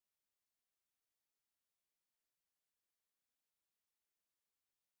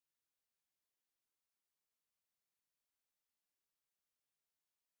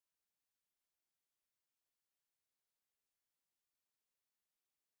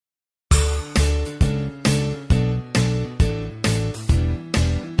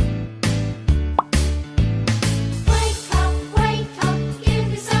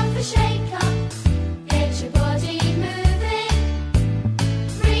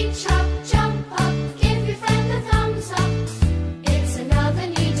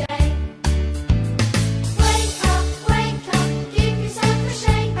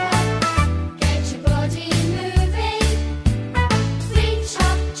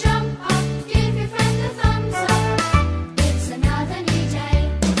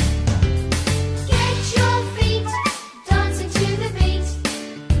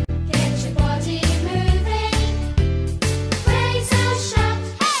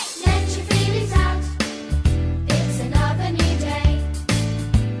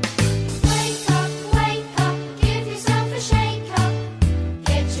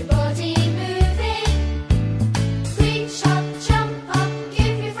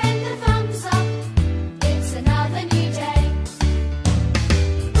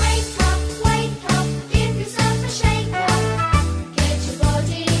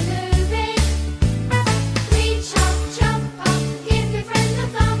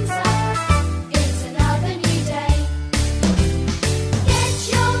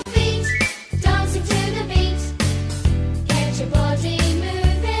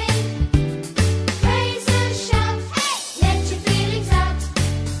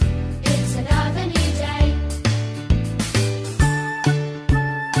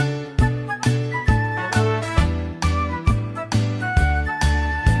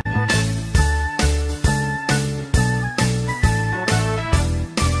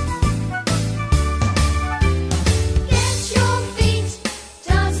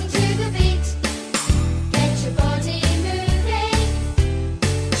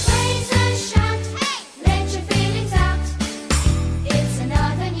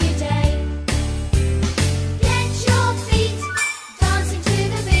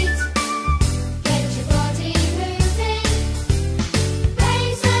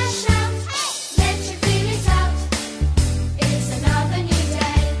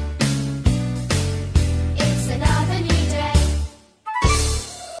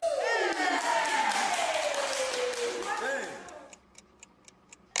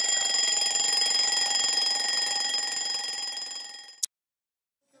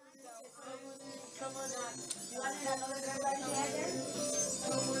You want another red right there?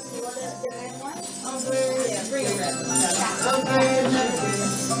 You want the red one? Yeah, bring a red one.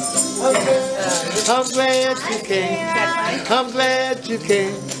 I'm glad you came. I'm glad you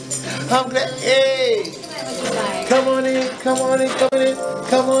came. I'm glad. Hey. Come on in, come on in, come on in,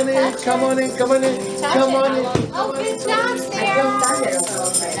 come on in, come on in, come on in, come on in. Oh, good job, Sarah.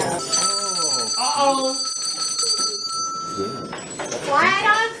 Uh-oh. Quiet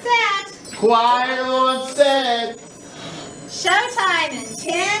on set. Quiet on set. Showtime in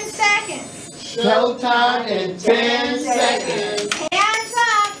 10 seconds. Showtime in 10 seconds. Hands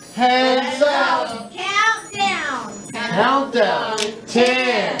up. Hands up. Countdown. Countdown.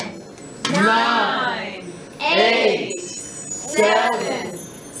 10, 9, 8, 7,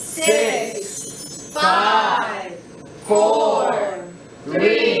 6, 5, 4,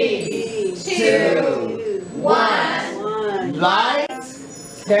 3, 2, 1.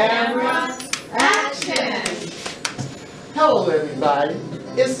 Lights, camera, action. Hello everybody.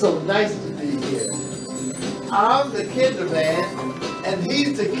 It's so nice to be here. I'm the kinder man and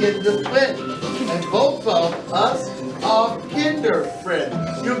he's the kinder friend. And both of us are kinder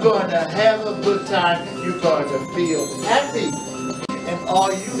friends. You're going to have a good time. You're going to feel happy. And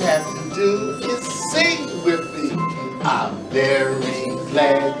all you have to do is sing with me. I'm very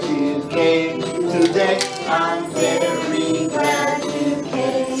glad you came today. I'm very glad you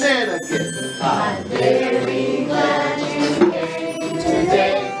came. Say it again. I'm very glad you came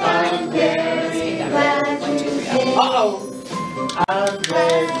today. I'm very glad you came. Uh-oh. I'm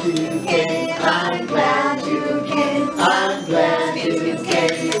glad you came. I'm glad you came. I'm glad you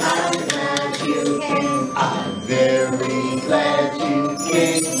came. I'm glad you came. I'm very glad you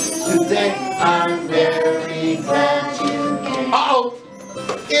came today. I'm very glad you came. Uh-oh.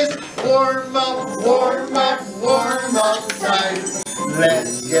 It's warm up, warm up, warm up time.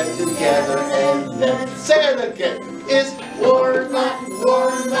 Let's get together and let's say it again. It's warm up,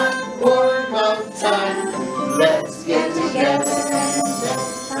 warm up, warm up time. Let's get together and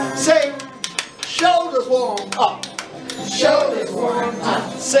let's say shoulders warm up. Shoulders warm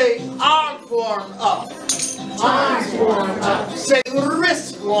up. Say arms warm up. Arms warm up. Say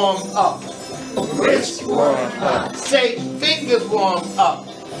wrists warm up. Wrists warm up. Say fingers warm up.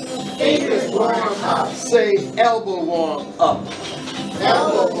 Fingers warm up. Say elbow warm up.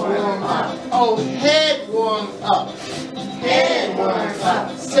 Elbow warm up. Oh, head warm up. Head warm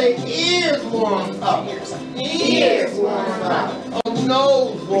up. Say ears warm up. Ears warm up. Oh,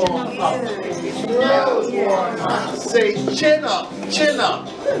 nose warm up. Nose warm up. Say chin up. Chin up.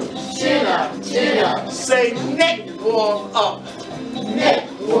 Chin up. Chin up. Say neck warm up. Neck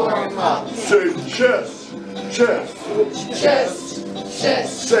warm up. Say chest. Chest. Chest.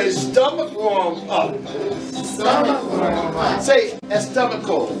 Chest. Say stomach warm up. Stomach warm up. Say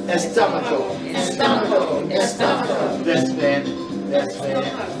estomacal. Estomacal. Estomacal. Estomacal. That's Spanish. That's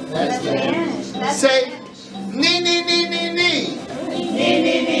Spanish. That's Spanish. Say knee, knee, knee, knee, knee. Knee,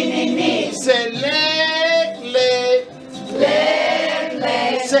 knee, knee, knee, knee. Say leg, leg. Leg,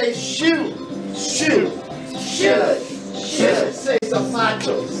 leg. Say shoe. Shoe. Shoe. Shoe. Say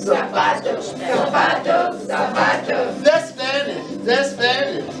zapato. Zapato. Zapato. Zapato. That's Spanish. That's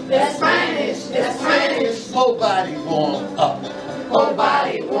Spanish. That's Spanish. That's Spanish. Whole body warm up. Whole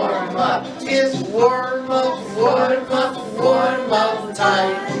body warm up. It's warm up, warm up, warm up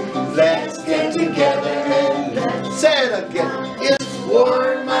time. Let's get together and let's say it again. It's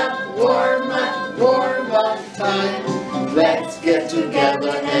warm up, warm up, warm up time. Let's get together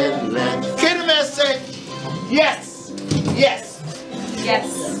and let's. Can a man say yes, yes,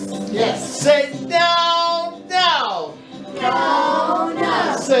 Yes. yes? Say down, down. No,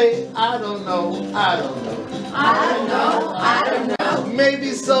 no. Say I don't know, I don't know. I don't know. I don't know.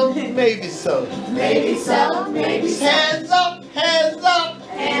 Maybe so, maybe so. Maybe so. Maybe so. Hands up, hands up.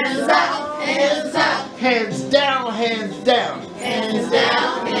 Hands up. Hands up. Hands down, hands down. Hands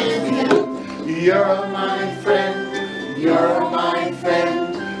down. Hands down. You're my friend. You're my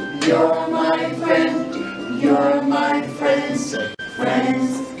friend. You're my friend. You're my friend. Say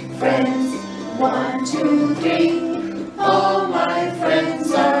Friends. Friends. 1, 2, 3. All my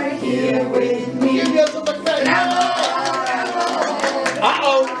friends are here with me.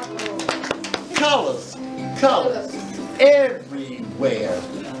 Uh-oh. Colors. Colors. Everywhere.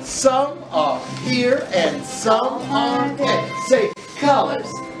 Some are here and some are there. Say colors.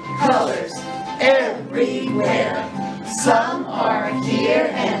 Colors. Everywhere. Some are here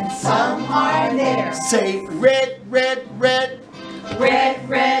and some are there. Say red, red, red. Red,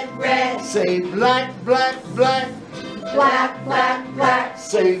 red, red. Say black, black, black. Black, black, black.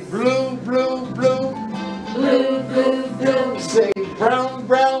 Say blue, blue, blue. Blue, blue, blue. Say brown,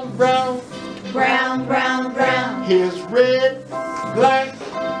 brown, brown. Brown, brown, Here's red, black,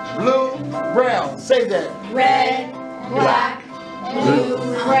 blue, brown. Say that. Red, black, blue,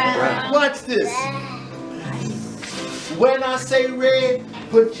 brown. Watch this. When I say red,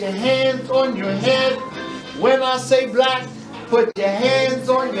 put your hands on your head. When I say black, put your hands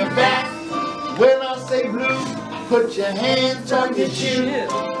on your back. When I say blue, put your hands on your chin.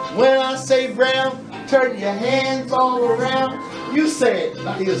 When I say brown, turn your hands all around. You say it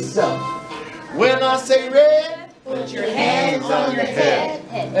by yourself. When I say red, Put your hands on your head.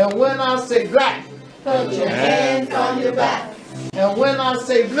 and when I say black, Put your hands on your back. and when I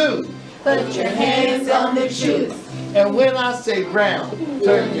say blue, Put your hands on the shoes. and when I say brown,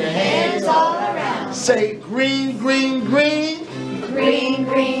 turn your hands all around. Say green, green, green. Green,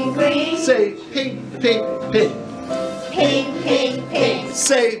 green, green. Say pink, pink, pink. Pink, pink, pink.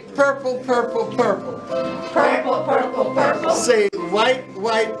 Say purple, purple, purple. Purple, purple, purple. Say white,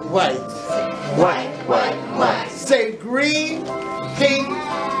 white, white. White, white, white. Say green, pink,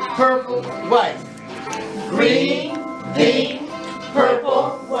 purple, white. Green, pink,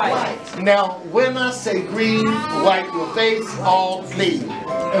 purple, white. Now, when I say green, wipe your face all clean.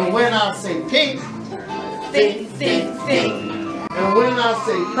 And when I say pink, Think, think, think. and when I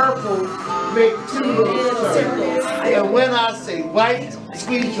say purple, make 2 little circles. And when I say white,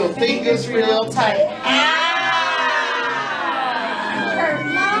 squeeze your fingers real tight. Hurt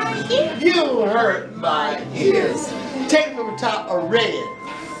my ear. You hurt my ears. Take from the top a red.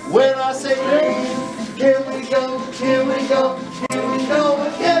 When I say red, here we go, here we go, here we go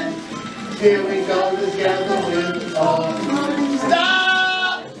again. Here we go together with all.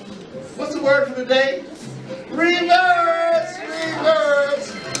 Stop! What's the word for the day? Reverse, reverse.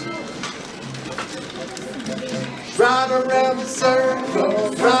 Ride around the circle,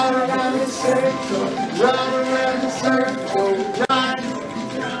 ride around the circle, ride around the circle, ride.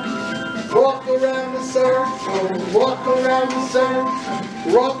 Walk around the circle, walk around the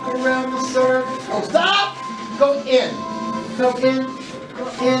circle, walk around the circle. Oh, stop! Go in. Go in, go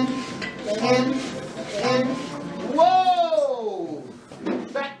in, in, in. Whoa!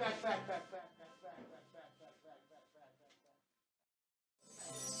 Back, back, back, back, back, back, back, back, back, back, back, back, back, back.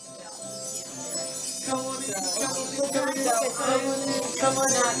 Come on in, come on in, come on in, come on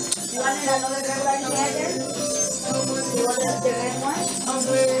in. You want another red one together? You want the red one?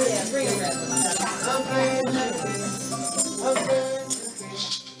 Yeah, bring a red one.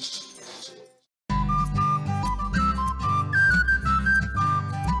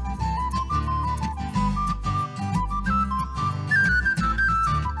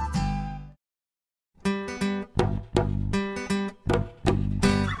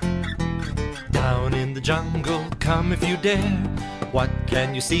 Down in the jungle, come if you dare. What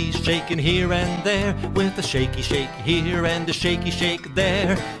can you see shaking here and there? With a shaky shake here and a shaky shake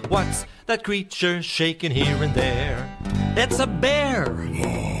there. What's that creature shaking here and there? It's a bear!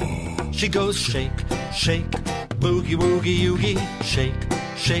 She goes shake, shake, boogie woogie oogie. Shake,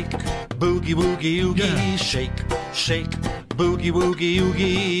 shake, boogie woogie oogie. Shake, shake, boogie woogie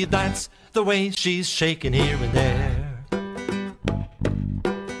oogie. That's the way she's shaking here and there.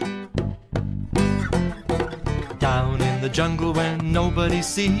 Down in the jungle where nobody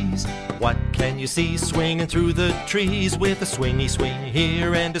sees, what can you see swinging through the trees? With a swingy swing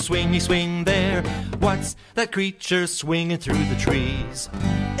here and a swingy swing there. What's that creature swinging through the trees?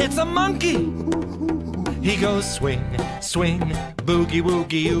 It's a monkey! He goes swing, swing, boogie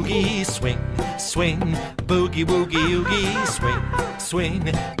woogie oogie. Swing, swing, boogie woogie oogie. Swing, swing,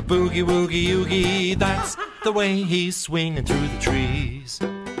 boogie woogie oogie. That's the way he's swinging through the trees.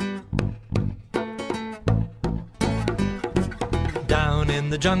 Down in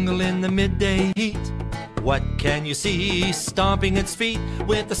the jungle in the midday heat, what can you see stomping its feet?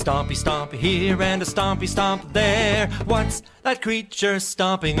 With a stompy stomp here and a stompy stomp there. What's that creature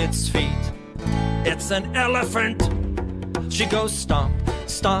stomping its feet? It's an elephant. She goes stomp,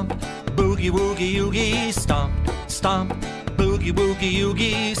 stomp, boogie woogie oogie. Stomp, stomp, boogie woogie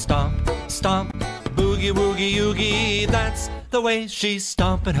oogie. Stomp, stomp, boogie woogie oogie. That's the way she's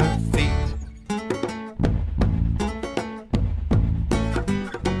stomping her feet.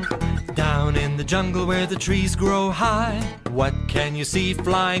 Down in the jungle where the trees grow high, what can you see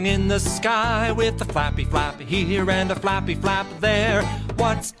flying in the sky? With a flappy flap here and a flappy flap there.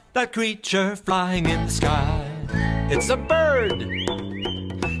 What's that creature flying in the sky? It's a bird!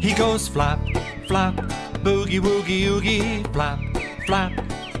 He goes flap, flap, boogie woogie oogie. Flap, flap,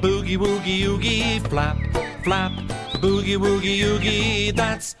 boogie woogie oogie. Flap, flap, boogie woogie oogie.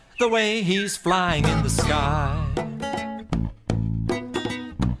 That's the way he's flying in the sky.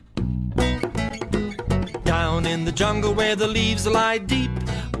 Down in the jungle where the leaves lie deep,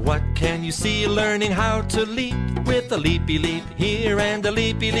 What can you see learning how to leap with a leapy leap here and a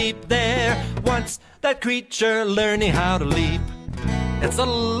leapy leap there? What's that creature learning how to leap? It's a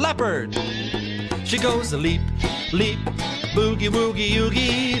leopard. She goes a leap, leap, boogie woogie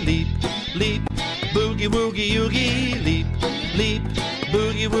oogie, leap, leap, boogie woogie oogie, leap, leap,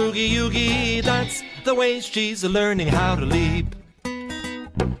 boogie woogie oogie. That's the way she's learning how to leap.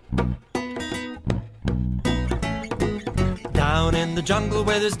 Down in the jungle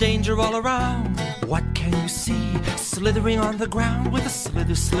where there's danger all around, what can you see slithering on the ground with a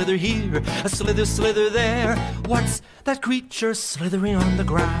slither, slither here, a slither, slither there? What's that creature slithering on the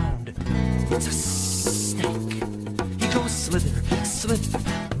ground? It's a snake. He goes slither, slither,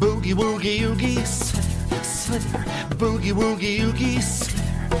 boogie woogie oogie, slither, slither, boogie woogie oogie,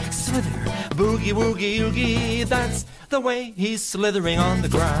 slither, slither, boogie woogie oogie. That's the way he's slithering on the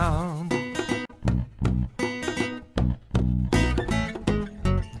ground.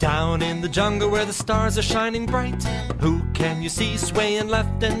 Down in the jungle where the stars are shining bright, who can you see swaying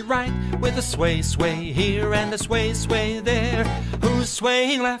left and right with a sway, sway here and a sway, sway there? Who's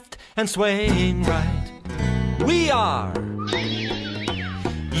swaying left and swaying right? We are!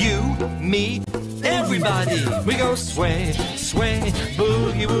 You, me, everybody! We go sway, sway,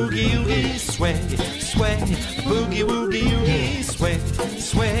 boogie woogie oogie, sway, sway, boogie woogie oogie, sway,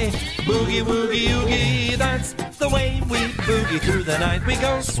 sway, boogie woogie oogie. That's the way we boogie through the night. We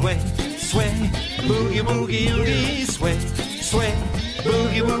go sway, sway, boogie woogie oogie, sway, sway,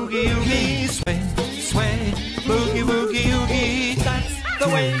 boogie woogie oogie, sway, sway, boogie woogie oogie. That's the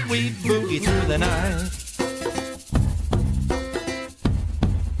way we boogie through the night.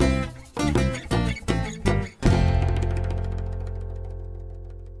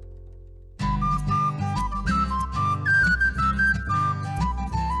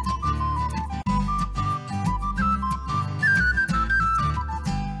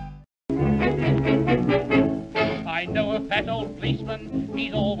 I know a fat old policeman,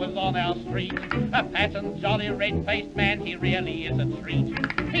 he's always on our street. A fat and jolly red-faced man, he really is a treat.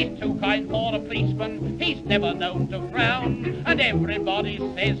 He's too kind for a policeman, he's never known to frown. And everybody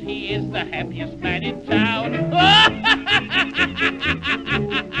says he is the happiest man in town.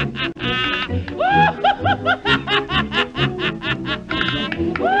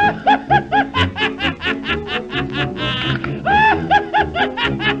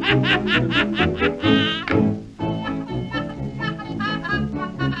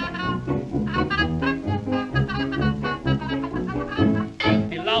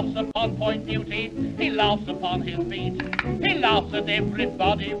 Upon point duty, he laughs upon his beat. He laughs at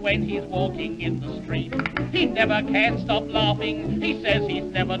everybody when he's walking in the street. He never can stop laughing, he says he's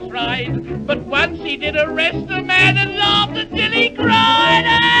never tried. But once he did arrest a man and laughed until he cried.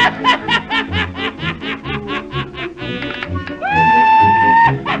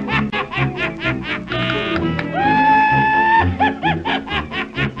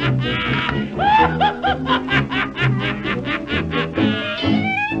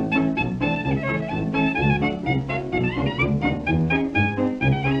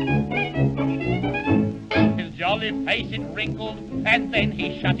 Face it wrinkled, and then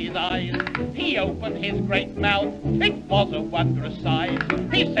he shut his eyes. He opened his great mouth, it was a wondrous size.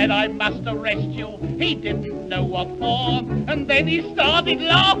 He said, I must arrest you, he didn't know what for. And then he started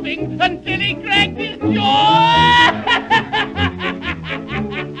laughing until he cracked his jaw.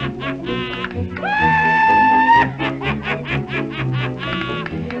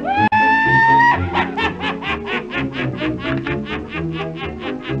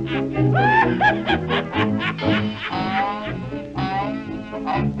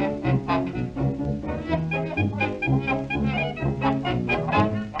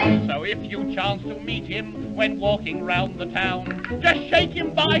 So if you chance to meet him when walking round the town, just shake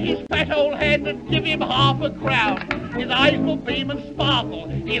him by his fat old hand and give him half a crown. His eyes will beam and sparkle,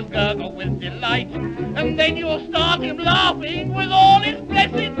 he'll gurgle with delight, and then you'll start him laughing with all his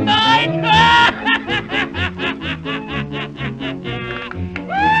blessed might.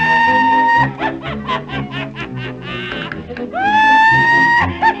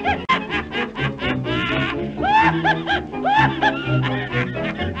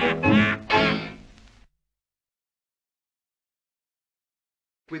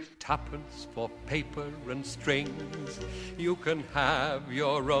 With tuppence for paper and strings, you can have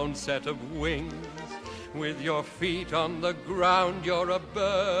your own set of wings. With your feet on the ground, you're a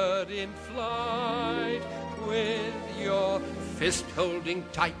bird in flight. With your fist holding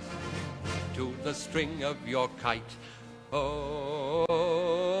tight to the string of your kite. Oh,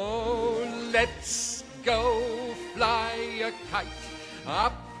 let's go fly a kite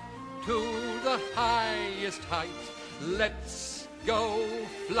up to the highest height. Let's go.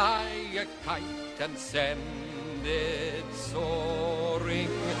 Fly a kite and send it soaring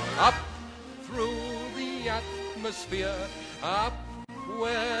up through the atmosphere, up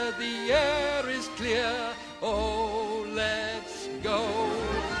where the air is clear. Oh, let's go.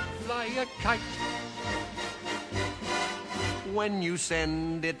 Fly a kite. When you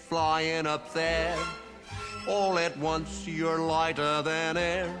send it flying up there, all at once you're lighter than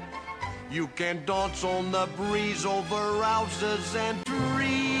air. You can dance on the breeze over houses and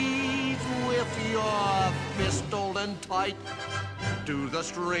trees with your fist holding tight to the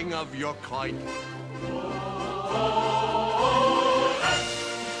string of your kite.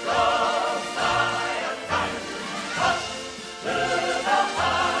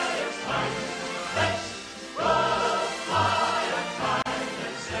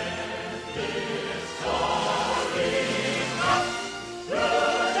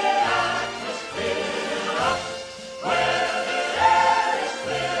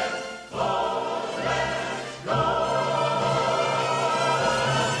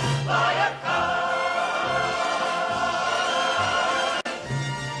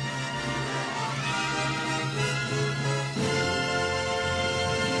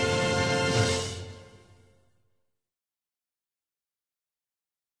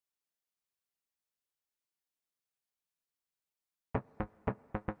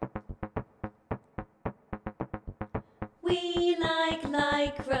 We like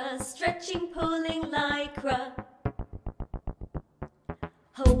lycra, stretching, pulling lycra.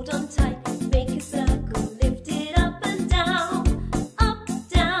 Hold on tight, make a circle, lift it up and down, up,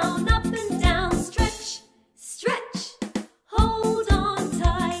 down, up and down. Stretch, stretch, hold on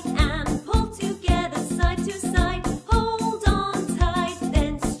tight and pull together side to side. Hold on tight,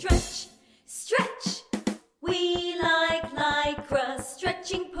 then stretch, stretch. We like lycra,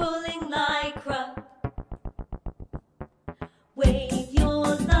 stretching, pulling lycra. Wave your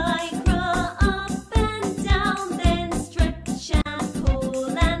lycra up and down, then stretch and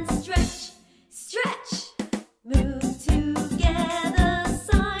pull and stretch, stretch. Move together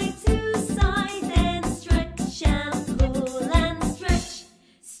side to side, then stretch and pull and stretch,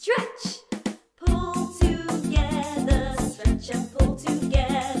 stretch. Pull together, stretch and pull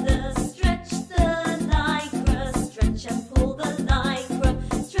together. Stretch the lycra, stretch and pull the lycra.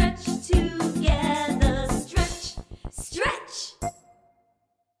 Stretch together, stretch, stretch.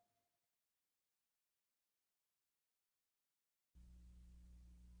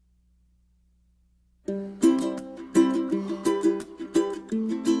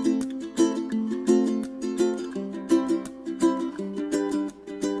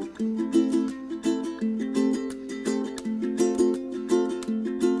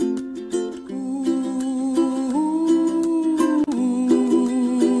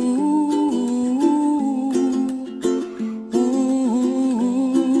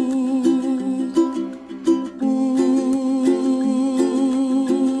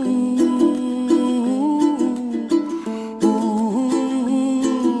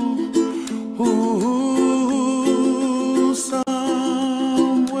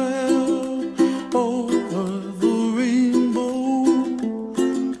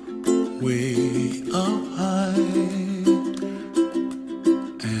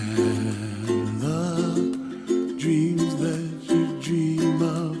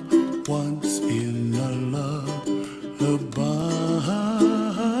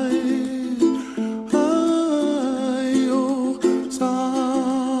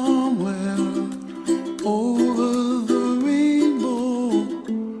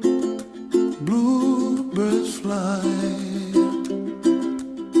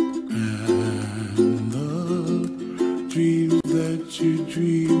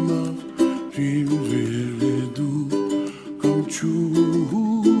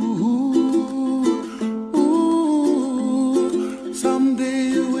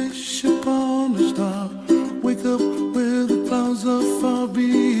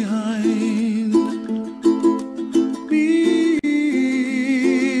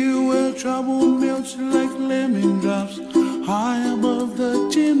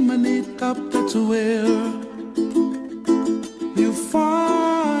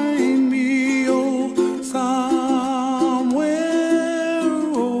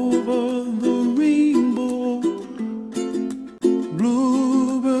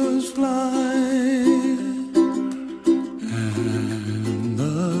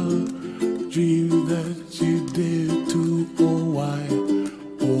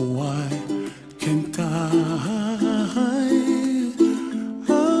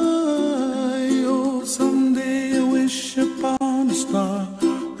 Some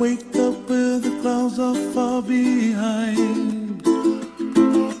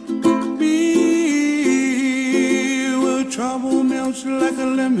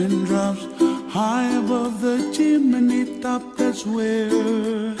raindrops high above the chimney top. That's where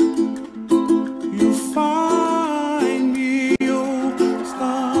you find me, oh,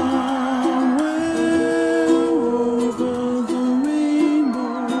 somewhere over the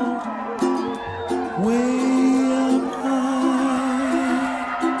rainbow, way up high.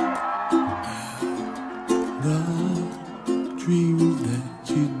 The dreams that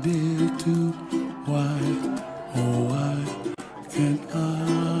you dare to